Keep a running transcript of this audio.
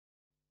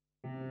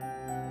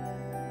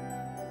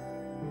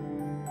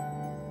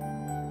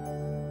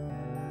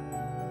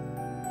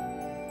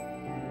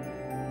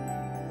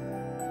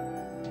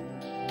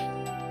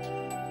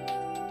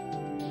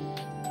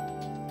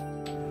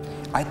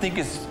I think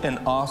it's an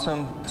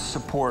awesome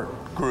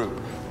support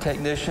group.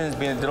 Technicians,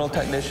 being a dental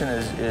technician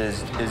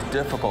is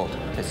difficult.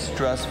 It's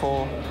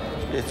stressful.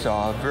 It's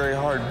a very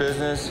hard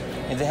business.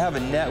 And to have a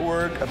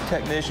network of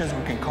technicians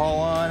we can call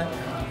on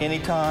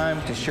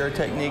anytime to share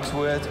techniques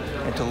with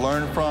and to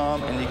learn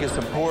from and to get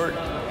support,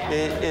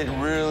 it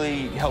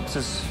really helps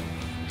us.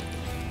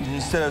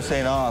 Instead of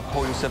saying, oh,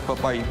 pull yourself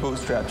up by your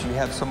bootstraps, you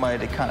have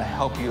somebody to kind of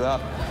help you up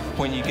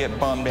when you get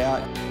bummed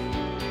out.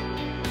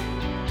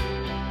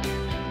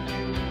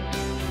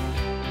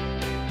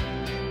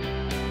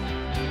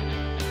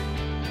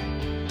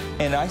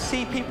 And I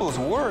see people's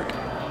work,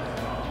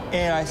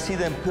 and I see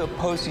them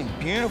posting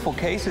beautiful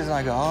cases, and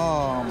I go,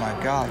 oh my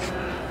gosh,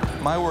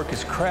 my work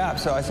is crap.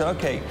 So I said,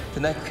 okay, the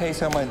next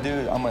case I'm gonna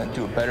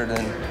do it better,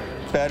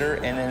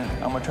 and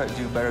then I'm gonna try to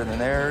do better than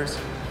theirs.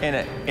 And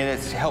it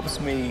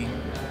helps me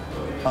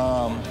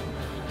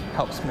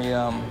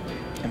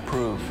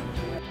improve.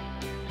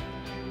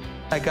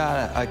 I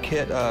got a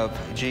kit of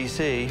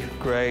GC.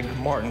 Greg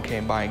Martin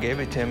came by and gave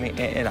it to me,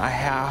 and I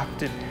have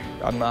to.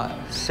 I'm not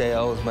a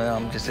salesman,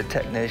 I'm just a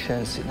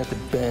technician sitting at the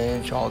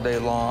bench all day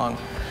long,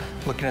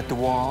 looking at the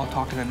wall,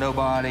 talking to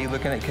nobody,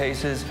 looking at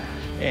cases,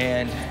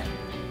 and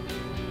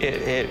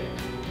it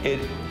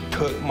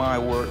took my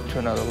work to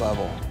another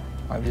level.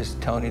 I'm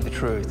just telling you the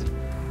truth.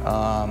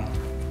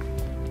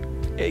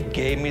 It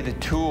gave me the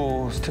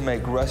tools to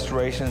make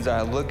restorations.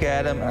 I look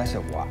at them and I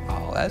said,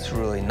 wow, that's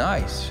really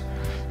nice.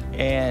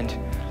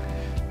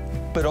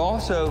 But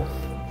also,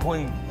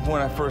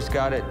 when I first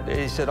got it,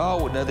 they said,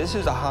 oh, no, this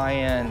is a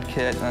high-end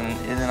kit. And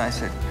then I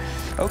said,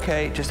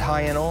 okay, just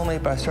high-end only.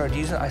 But I started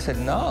using it. I said,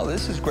 no,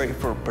 this is great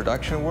for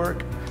production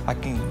work. I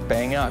can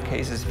bang out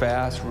cases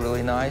fast,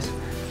 really nice.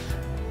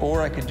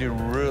 Or I could do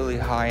really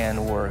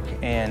high-end work.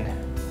 And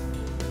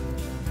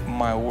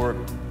my work,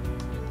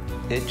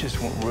 it just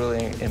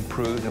really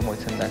improved and went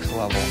to the next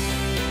level.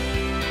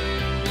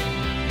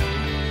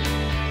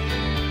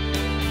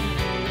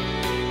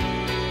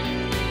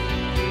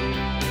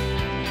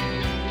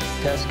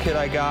 Test kit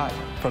I got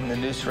from the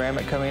new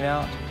ceramic coming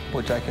out,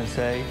 which I can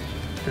say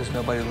there's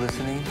nobody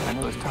listening. I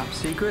know it's top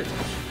secret.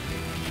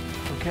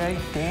 Okay,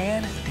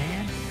 Dan,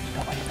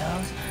 nobody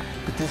knows.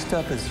 But this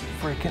stuff is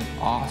freaking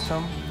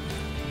awesome.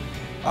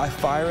 I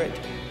fire it,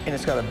 and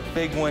it's got a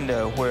big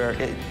window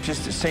where it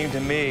seemed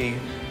to me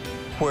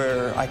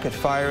where I could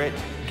fire it,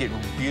 get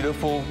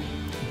beautiful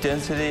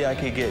density, I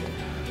could get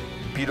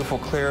beautiful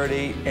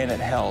clarity, and it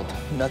held.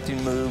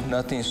 Nothing moved,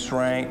 nothing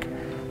shrank.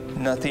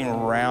 Nothing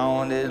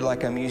rounded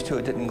like I'm used to.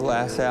 It didn't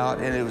glass out,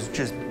 and it was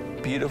just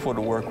beautiful to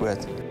work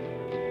with.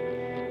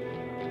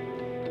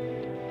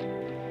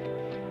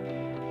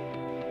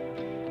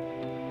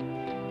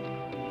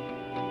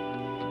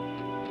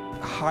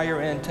 Higher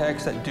end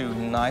techs that do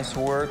nice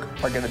work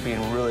are going to be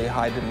in really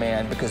high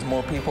demand because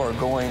more people are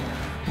going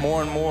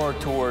more and more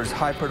towards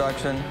high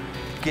production,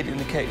 getting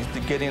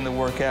the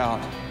work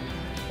out.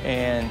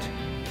 And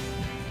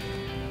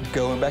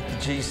going back to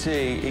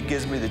GC, it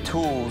gives me the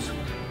tools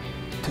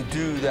to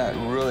do that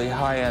really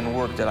high-end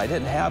work that I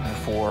didn't have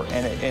before,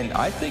 and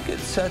I think it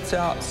sets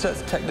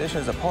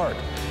technicians apart.